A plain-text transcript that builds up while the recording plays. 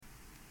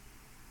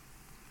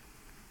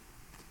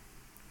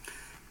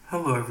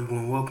Hello,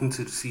 everyone. Welcome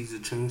to the Seeds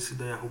of Change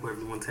today. I hope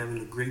everyone's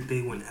having a great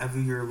day whenever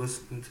you're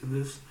listening to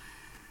this.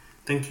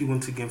 Thank you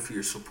once again for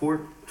your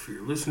support, for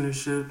your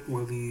listenership,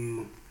 whether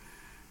you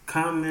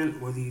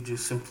comment, whether you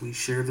just simply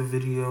share the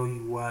video,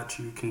 you watch,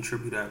 you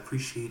contribute. I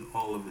appreciate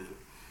all of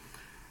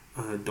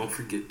it. Don't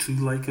forget to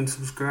like and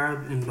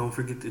subscribe, and don't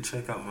forget to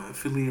check out my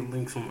affiliate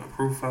links on my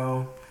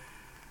profile.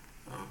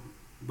 Um,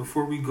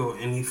 Before we go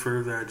any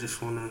further, I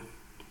just want to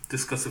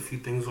discuss a few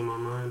things on my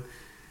mind.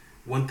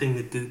 One thing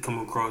that did come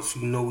across,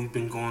 we've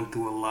been going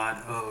through a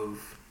lot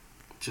of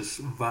just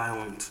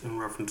violence in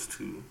reference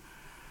to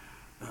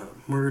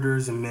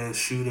murders and mass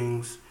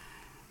shootings.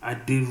 I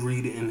did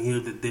read and hear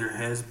that there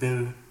has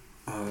been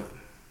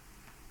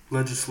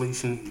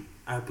legislation,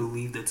 I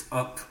believe, that's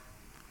up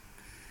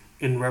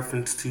in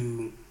reference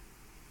to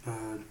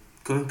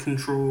gun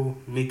control,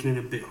 making it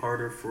a bit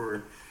harder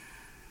for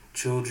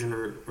children,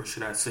 or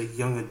should I say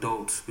young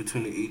adults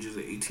between the ages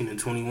of 18 and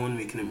 21,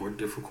 making it more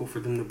difficult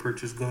for them to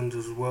purchase guns,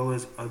 as well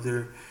as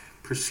other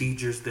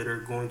procedures that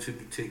are going to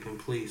be taking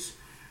place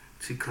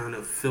to kind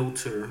of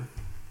filter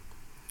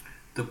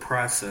the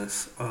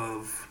process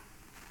of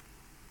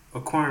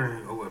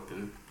acquiring a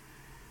weapon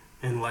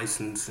and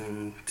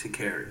licensing to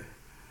carry.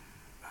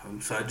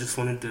 So I just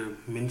wanted to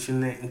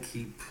mention that and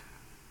keep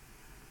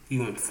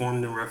you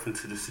informed in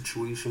reference to the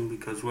situation,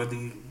 because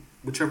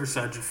whichever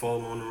side you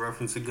fall on in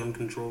reference to gun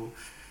control,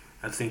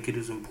 I think it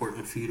is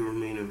important for you to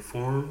remain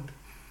informed.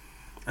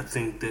 I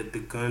think that the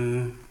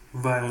gun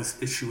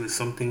violence issue is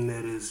something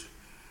that is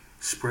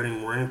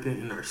spreading rampant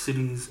in our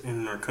cities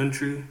and in our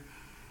country,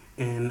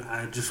 and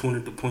I just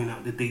wanted to point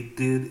out that they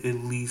did at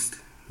least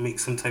make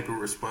some type of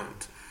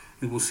response.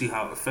 We will see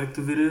how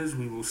effective it is.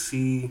 We will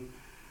see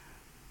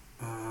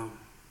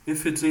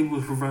if it's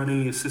able to provide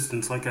any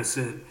assistance. Like I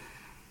said,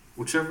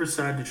 whichever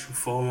side that you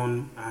fall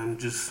on, I'm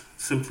just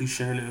simply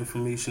sharing the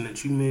information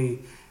that you may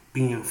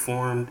be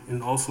informed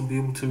and also be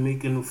able to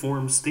make an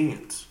informed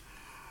stance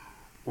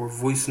or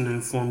voice an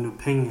informed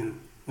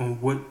opinion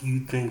on what you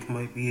think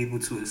might be able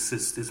to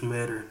assist this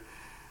matter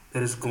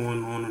that is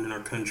going on in our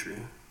country.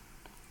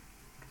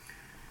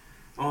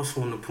 I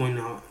also want to point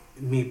out,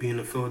 me being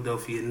a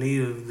Philadelphia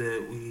native,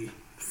 that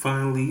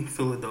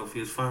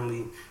Philadelphia has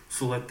finally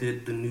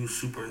selected the new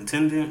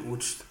superintendent,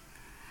 which,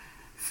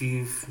 if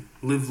you've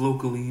lived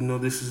locally,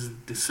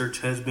 the search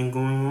has been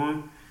going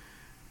on.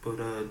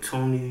 But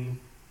Tony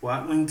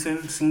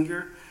Watlington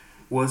Sr.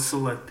 was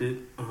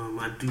selected.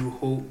 I do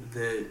hope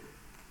that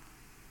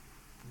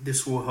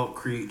this will help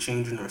create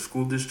change in our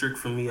school district.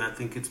 For me, I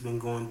think it's been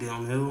going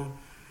downhill.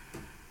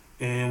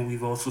 And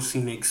we've also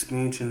seen the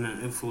expansion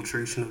and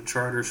infiltration of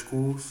charter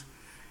schools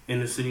in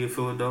the city of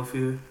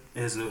Philadelphia.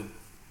 As a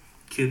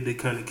kid that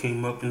kind of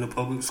came up in the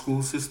public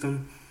school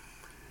system,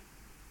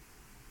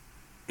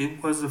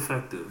 it was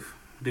effective.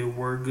 There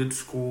were good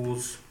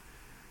schools,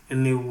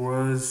 and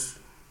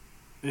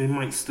it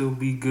might still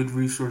be good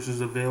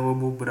resources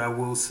available, but I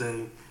will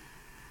say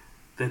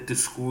that the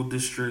school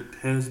district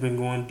has been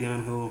going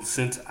downhill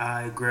since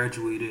I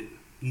graduated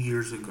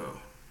years ago.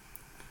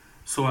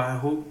 So I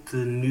hope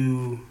the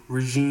new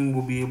regime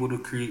will be able to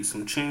create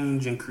some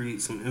change and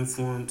create some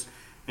influence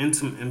and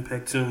some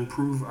impact to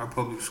improve our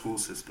public school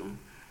system.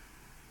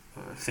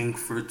 I think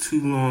for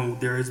too long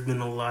there has been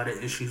a lot of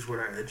issues with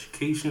our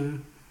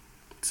education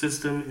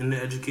system and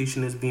the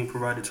education that's being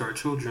provided to our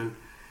children.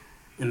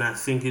 And I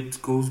think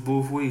it goes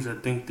both ways. I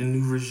think the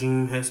new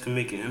regime has to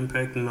make an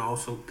impact, and I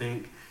also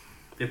think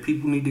that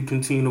people need to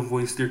continue to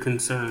voice their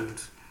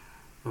concerns.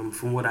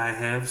 From what I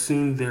have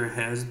seen, there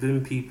has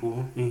been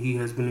people, and he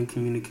has been in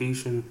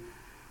communication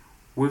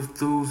with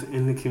those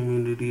in the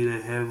community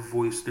that have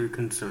voiced their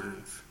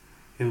concerns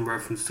in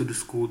reference to the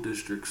school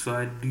district. So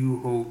I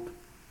do hope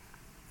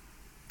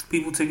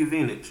people take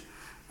advantage.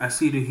 I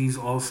see that he's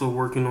also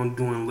working on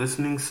doing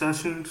listening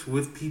sessions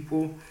with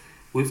people,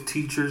 with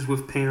teachers,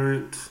 with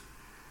parents.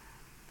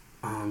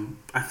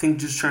 I think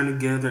just trying to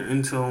gather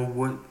intel on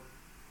what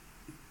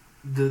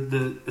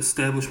the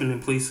establishment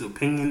in place's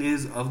opinion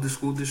is of the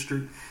school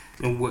district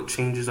and what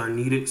changes are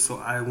needed. So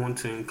I want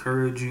to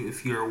encourage you,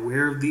 if you're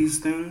aware of these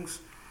things,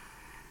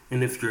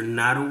 and if you're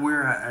not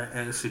aware, I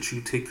ask that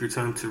you take your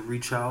time to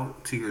reach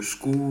out to your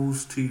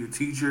schools, to your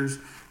teachers,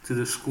 to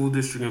the school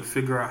district, and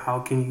figure out how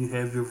can you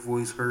have your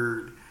voice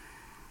heard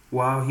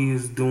while he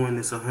is doing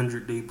this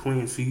 100-day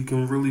plan, so you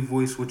can really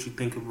voice what you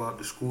think about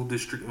the school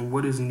district and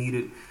what is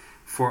needed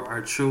for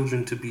our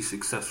children to be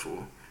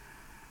successful.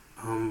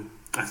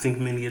 I think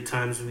many a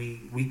times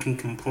we can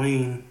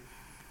complain,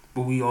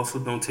 but we also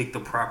don't take the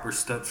proper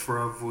steps for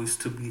our voice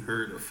to be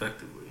heard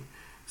effectively.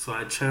 So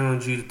I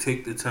challenge you to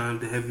take the time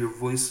to have your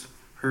voice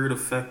heard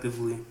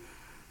effectively,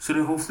 so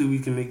that hopefully we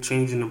can make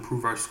change and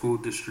improve our school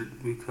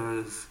district,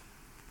 because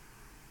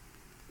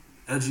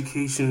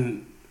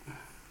education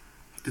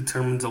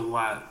determines a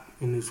lot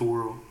in this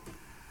world.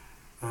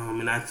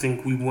 And I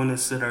think we want to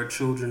set our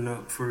children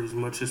up for as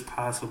much as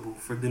possible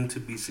for them to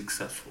be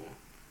successful.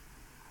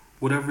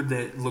 Whatever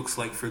that looks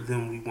like for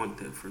them, we want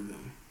that for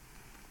them.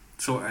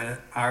 So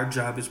our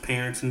job as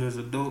parents and as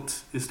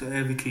adults is to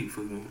advocate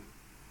for them.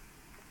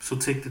 So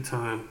take the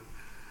time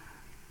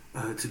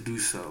to do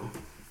so.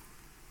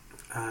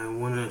 I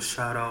want to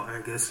shout out,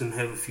 I guess, and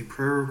have a few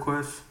prayer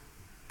requests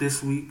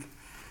this week.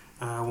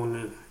 I want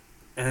to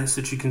ask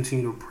that you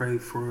continue to pray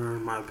for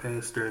my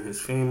pastor and his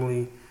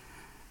family.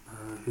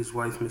 His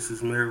wife,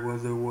 Mrs.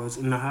 Merriweather, was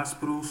in the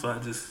hospital, so I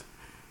just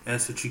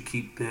ask that you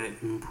keep that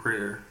in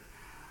prayer.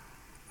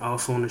 I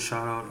also want to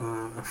shout out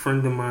a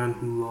friend of mine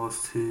who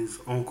lost his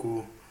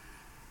uncle,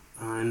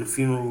 and the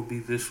funeral will be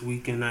this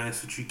weekend. I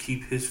ask that you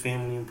keep his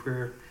family in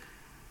prayer,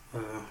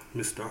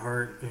 Mr.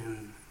 Hart,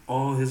 and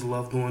all his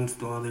loved ones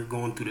while they're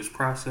going through this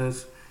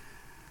process.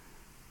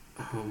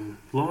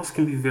 Loss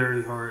can be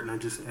very hard, and I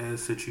just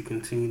ask that you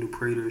continue to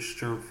pray their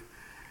strength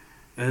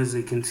as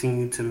they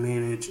continue to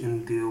manage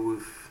and deal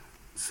with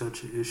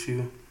such an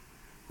issue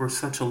or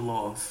such a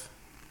loss.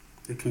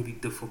 It can be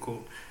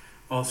difficult.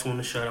 Also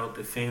want to shout out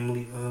the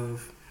family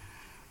of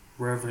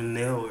Reverend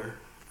Naylor,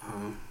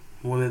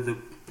 one of the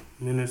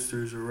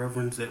ministers or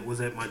reverends that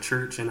was at my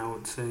church, and I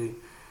would say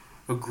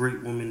a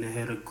great woman that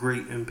had a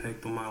great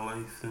impact on my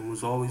life and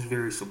was always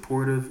very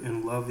supportive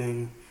and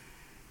loving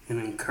and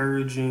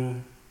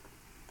encouraging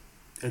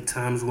at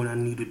times when I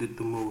needed it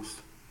the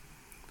most.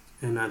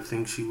 And I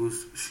think she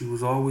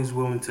was always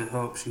willing to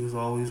help. She was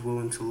always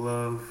willing to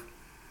love.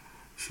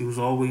 She was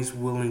always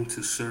willing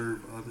to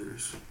serve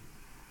others.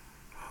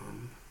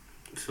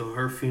 So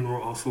her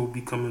funeral also will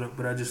be coming up,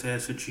 but I just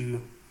ask that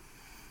you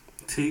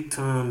take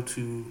time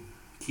to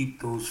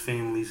keep those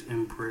families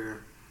in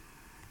prayer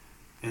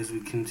as we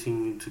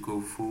continue to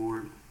go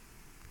forward.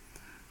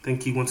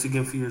 Thank you once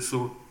again for your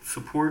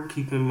support.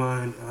 Keep in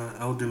mind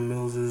Elder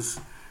Mills's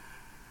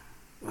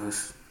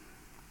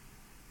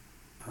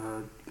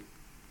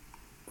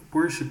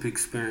worship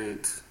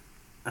experience.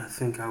 I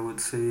think I would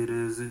say it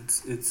is.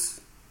 It's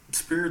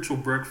spiritual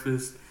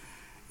breakfast.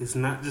 It's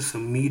not just a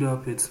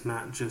meetup. It's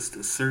not just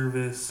a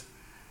service,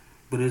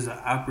 but it's an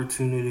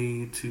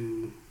opportunity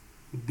to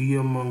be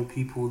among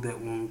people that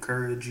will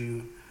encourage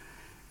you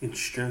and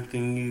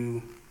strengthen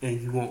you,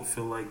 and you won't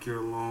feel like you're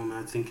alone.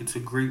 I think it's a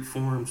great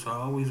forum, so I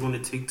always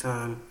want to take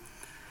time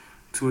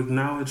to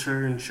acknowledge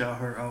her and shout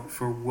her out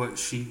for what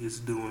she is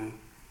doing.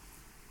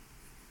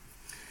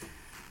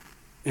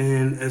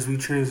 And as we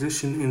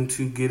transition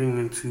into getting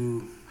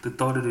into the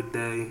thought of the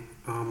day,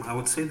 I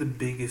would say the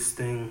biggest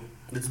thing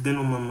that's been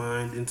on my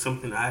mind and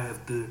something I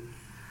have to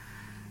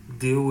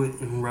deal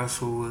with and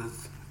wrestle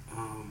with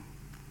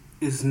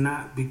is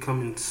not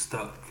becoming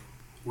stuck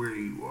where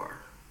you are.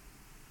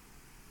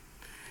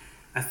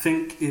 I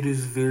think it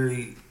is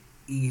very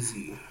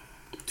easy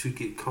to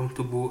get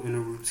comfortable in a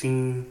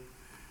routine.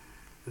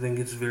 I think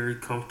it's very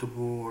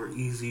comfortable or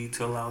easy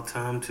to allow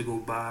time to go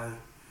by.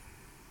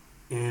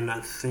 And I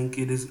think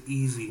it is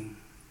easy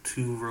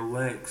to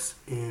relax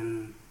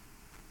in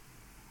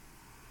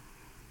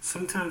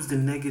sometimes the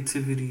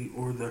negativity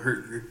or the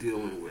hurt you're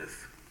dealing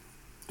with.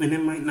 And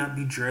it might not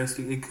be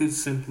drastic. It could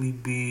simply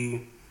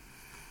be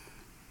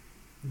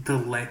the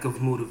lack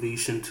of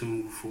motivation to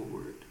move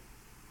forward.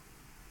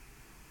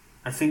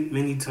 I think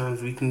many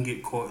times we can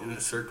get caught in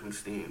a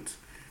circumstance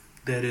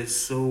that is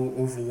so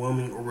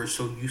overwhelming, or we're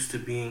so used to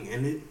being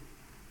in it,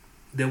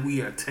 that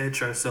we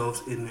attach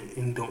ourselves in it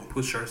and don't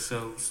push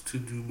ourselves to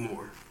do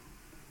more.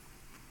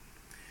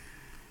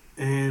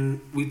 And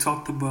we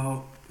talked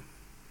about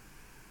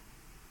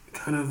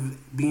kind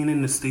of being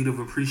in a state of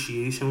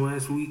appreciation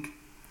last week.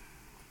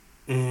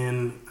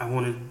 And I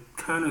want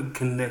to kind of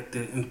connect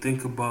it and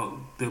think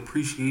about the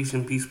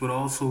appreciation piece, but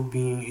also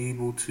being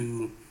able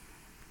to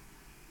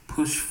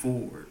push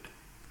forward.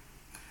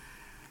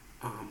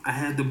 I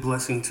had the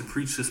blessing to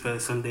preach this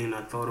past Sunday, and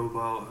I thought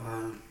about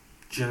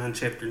John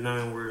chapter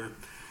 9, where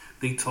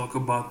they talk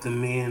about the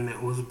man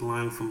that was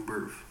blind from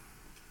birth.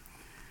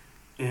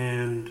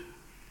 And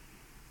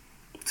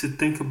to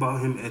think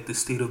about him at the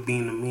state of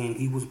being a man,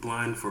 he was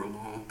blind for a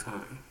long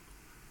time.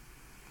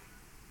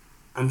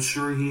 I'm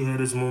sure he had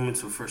his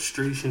moments of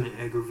frustration and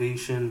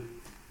aggravation,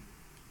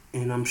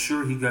 and I'm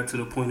sure he got to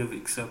the point of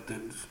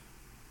acceptance.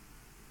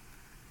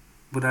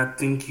 But I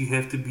think you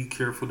have to be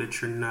careful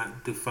that you're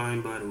not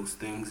defined by those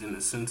things, in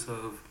the sense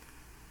of,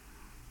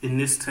 in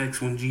this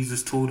text, when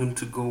Jesus told him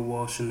to go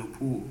wash in the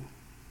pool,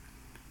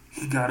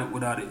 he got it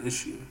without an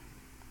issue.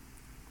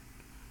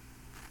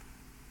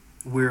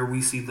 Where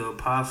we see the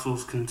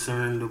apostles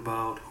concerned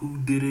about who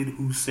did it,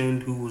 who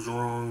sinned, who was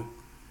wrong,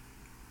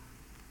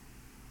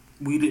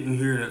 we didn't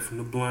hear that from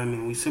the blind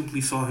man. We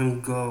simply saw him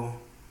go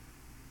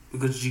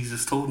because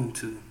Jesus told him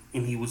to,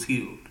 and he was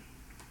healed.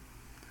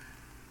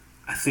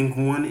 I think,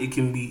 one, it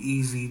can be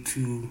easy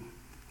to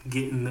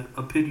get in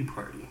a pity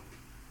party.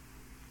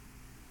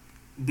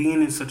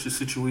 Being in such a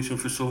situation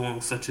for so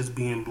long, such as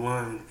being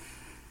blind,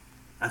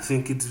 I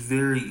think it's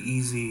very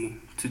easy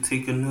to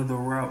take another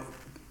route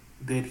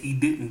that he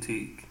didn't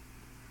take,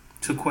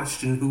 to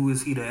question who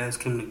is he to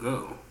ask him to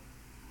go.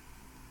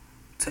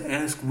 To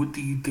ask, what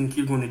do you think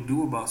you're going to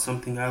do about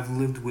something I've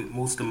lived with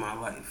most of my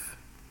life?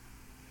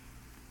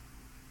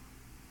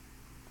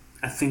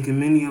 I think in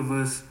many of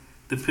us,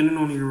 depending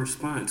on your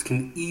response,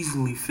 can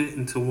easily fit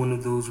into one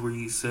of those where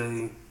you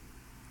say,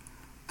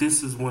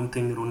 this is one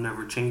thing that will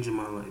never change in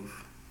my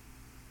life.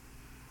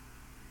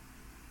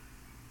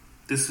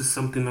 This is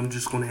something I'm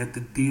just going to have to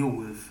deal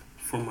with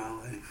for my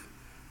life.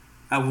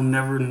 I will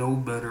never know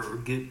better or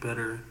get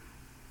better.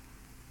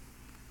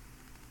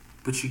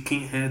 But you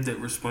can't have that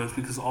response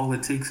because all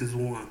it takes is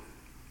one.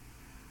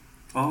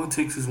 All it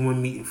takes is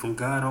one meeting from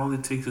God. All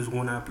it takes is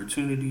one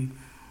opportunity.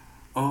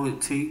 All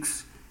it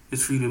takes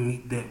is for you to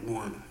meet that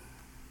one.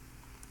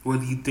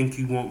 Whether you think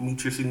you won't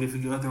meet your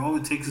significant other, all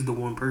it takes is the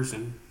one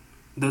person.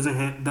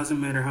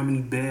 Doesn't matter how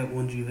many bad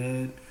ones you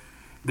had,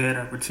 bad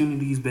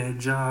opportunities, bad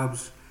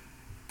jobs.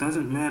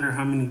 Doesn't matter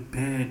how many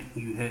bad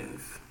you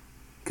have.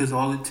 Because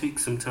all it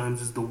takes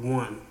sometimes is the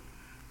one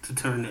to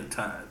turn that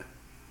tide.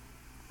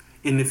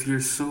 And if you're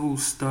so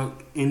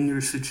stuck in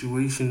your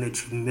situation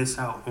that you miss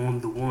out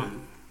on the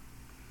one,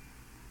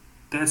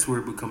 that's where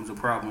it becomes a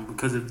problem.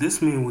 Because if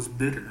this man was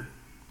bitter,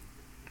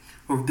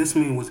 or if this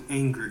man was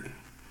angry,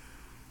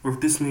 or if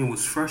this man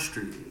was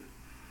frustrated,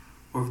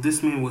 or if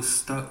this man was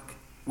stuck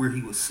where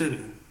he was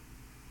sitting,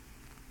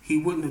 he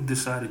wouldn't have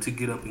decided to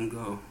get up and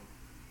go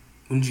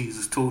when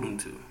Jesus told him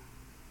to.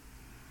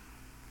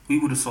 We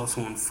would have saw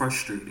someone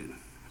frustrated.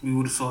 We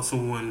would have saw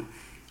someone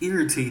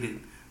irritated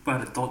by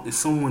the thought that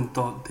someone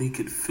thought they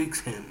could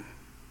fix him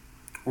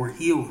or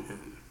heal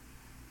him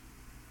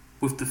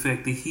with the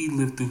fact that he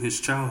lived through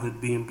his childhood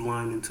being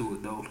blind into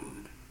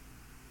adulthood.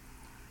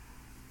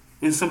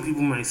 And some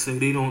people might say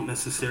they don't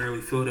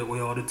necessarily feel that way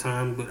all the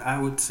time, but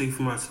I would say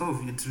for myself,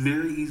 it's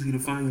very easy to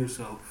find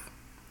yourself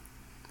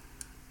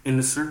in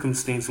the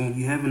circumstance when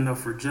you have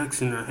enough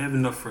rejection or have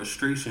enough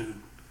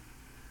frustration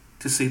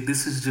to say,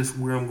 this is just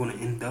where I'm going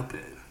to end up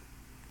at.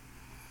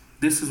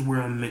 This is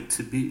where I'm meant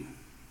to be.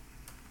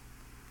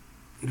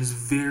 It is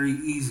very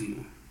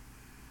easy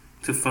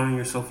to find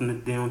yourself in a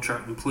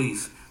downtrodden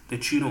place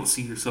that you don't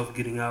see yourself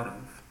getting out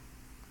of.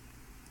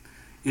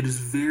 It is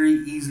very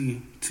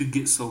easy to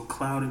get so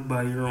clouded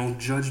by your own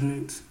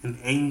judgments and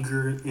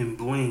anger and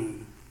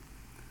blame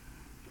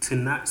to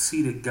not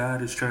see that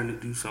God is trying to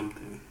do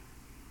something.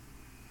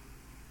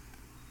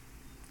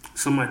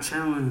 So my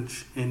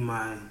challenge and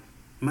my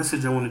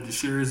message I wanted to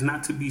share is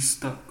not to be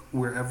stuck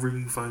wherever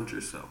you find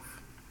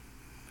yourself.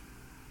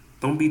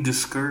 Don't be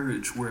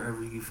discouraged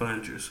wherever you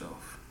find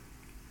yourself.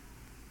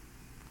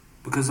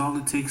 Because all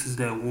it takes is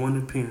that one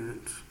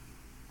appearance,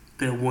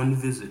 that one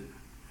visit,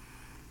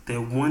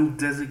 that one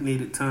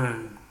designated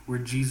time where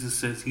Jesus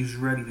says he's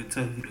ready to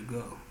tell you to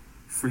go,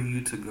 for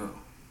you to go.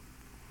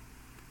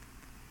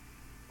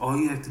 All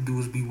you have to do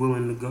is be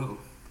willing to go.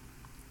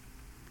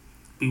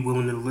 Be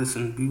willing to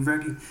listen. Be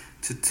ready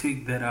to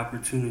take that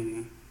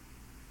opportunity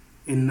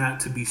and not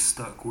to be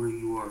stuck where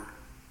you are.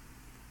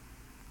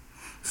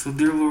 So,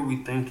 dear Lord,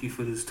 we thank you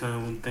for this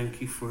time. We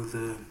thank you for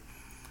the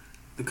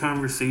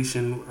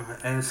conversation.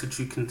 I ask that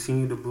you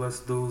continue to bless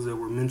those that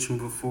were mentioned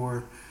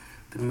before,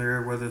 the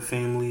Merriweather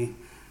family,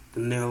 the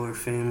Naylor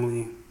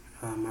family,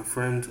 my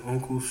friend's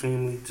uncle's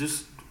family.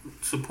 Just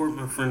support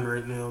my friend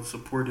right now.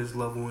 Support his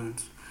loved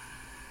ones.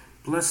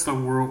 Bless the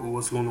world with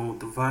what's going on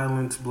with the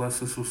violence.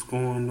 Bless us what's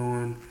going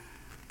on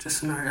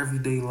just in our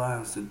everyday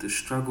lives, the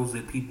struggles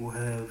that people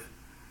have,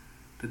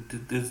 the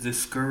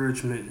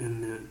discouragement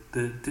and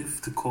the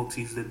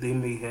difficulties that they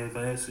may have.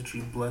 I ask that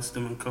you bless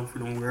them and comfort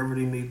them wherever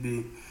they may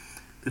be,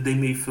 that they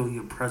may feel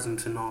your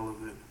presence in all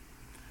of it.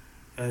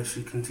 I ask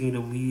you continue to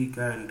lead,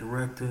 guide, and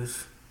direct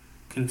us.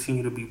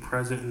 Continue to be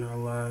present in our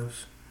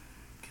lives.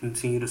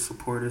 Continue to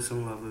support us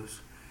and love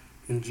us.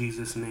 In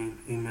Jesus' name,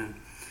 amen.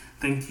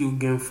 Thank you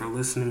again for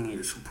listening and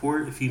your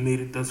support. If you made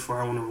it thus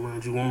far, I want to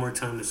remind you one more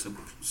time to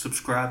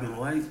subscribe and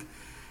like.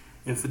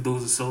 And for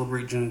those that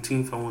celebrate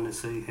Juneteenth, I want to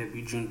say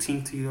happy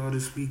Juneteenth to y'all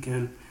this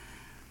weekend.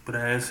 But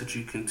I ask that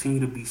you continue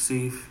to be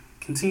safe.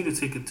 Continue to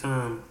take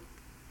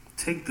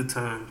the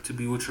time to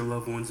be with your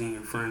loved ones and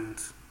your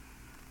friends.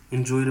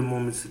 Enjoy the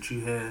moments that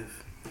you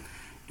have.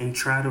 And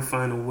try to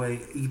find a way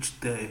each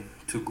day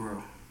to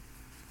grow.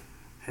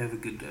 Have a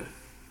good day.